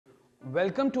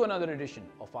Welcome to another edition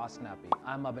of Ask Appy.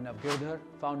 I'm Abhinav Girdhar,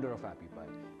 founder of Appypie.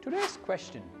 Today's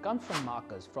question comes from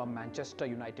Marcus from Manchester,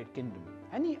 United Kingdom,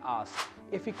 and he asked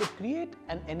if he could create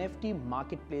an NFT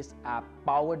marketplace app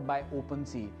powered by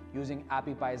OpenSea using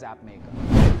Appy Pie's AppMakr.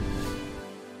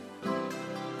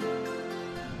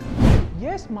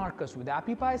 Yes, Marcus, with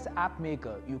Appy Pie's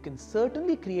AppMakr, you can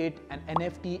certainly create an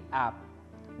NFT app,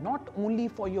 not only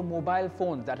for your mobile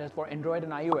phones, that is for Android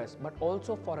and iOS, but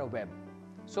also for a web.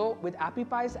 So with Appy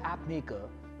Pie's AppMakr,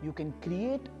 you can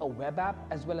create a web app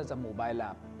as well as a mobile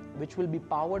app, which will be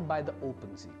powered by the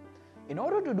OpenSea. In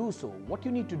order to do so, what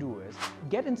you need to do is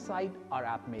get inside our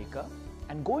AppMakr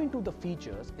and go into the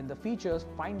features. In the features,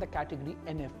 find the category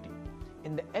NFT.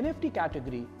 In the NFT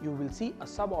category, you will see a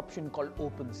sub-option called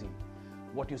OpenSea.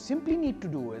 What you simply need to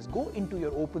do is go into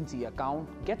your OpenSea account,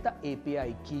 get the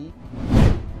API key.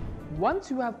 Once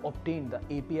you have obtained the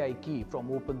API key from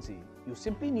OpenSea, you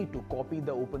simply need to copy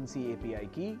the OpenSea API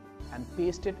key and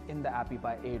paste it in the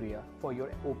Appypie area for your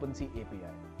OpenSea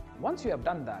API. Once you have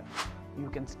done that, you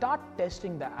can start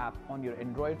testing the app on your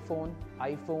Android phone,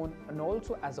 iPhone, and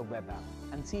also as a web app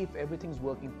and see if everything's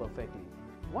working perfectly.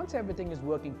 Once everything is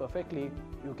working perfectly,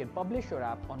 you can publish your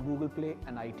app on Google Play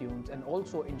and iTunes and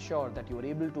also ensure that you are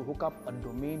able to hook up a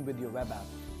domain with your web app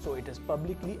so it is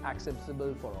publicly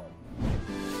accessible for all.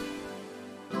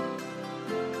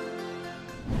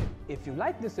 If you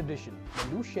like this edition, then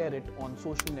do share it on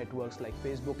social networks like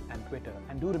Facebook and Twitter,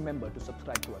 and do remember to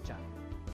subscribe to our channel.